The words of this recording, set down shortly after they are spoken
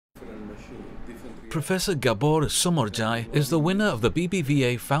Professor Gabor Somorjai is the winner of the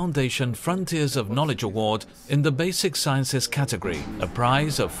BBVA Foundation Frontiers of Knowledge Award in the Basic Sciences category, a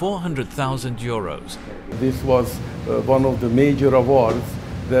prize of 400,000 euros. This was one of the major awards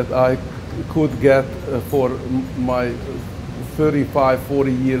that I could get for my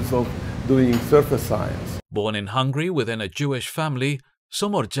 35-40 years of doing surface science. Born in Hungary within a Jewish family,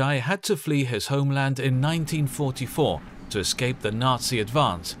 Somorjai had to flee his homeland in 1944 to escape the Nazi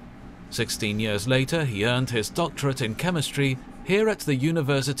advance. 16 years later, he earned his doctorate in chemistry here at the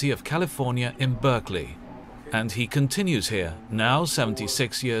University of California in Berkeley. And he continues here, now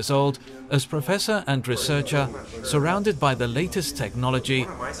 76 years old, as professor and researcher, surrounded by the latest technology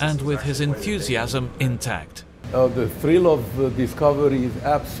and with his enthusiasm intact. The thrill of discovery is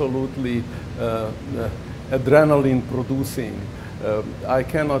absolutely adrenaline producing. I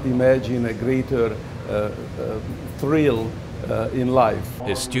cannot imagine a greater thrill in life.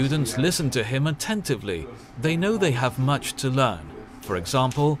 His students listen to him attentively. They know they have much to learn. For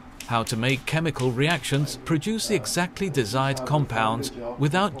example, how to make chemical reactions produce the exactly desired compounds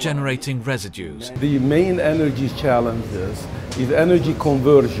without generating residues. The main energy challenges is energy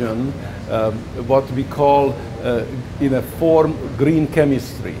conversion, what we call in a form green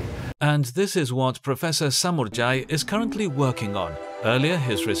chemistry. And this is what Professor Somorjai is currently working on. Earlier,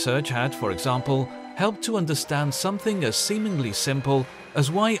 his research had, for example, helped to understand something as seemingly simple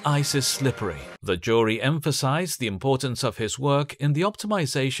as why ice is slippery. The jury emphasized the importance of his work in the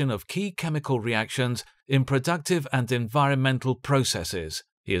optimization of key chemical reactions in productive and environmental processes.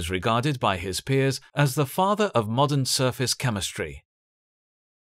 He is regarded by his peers as the father of modern surface chemistry.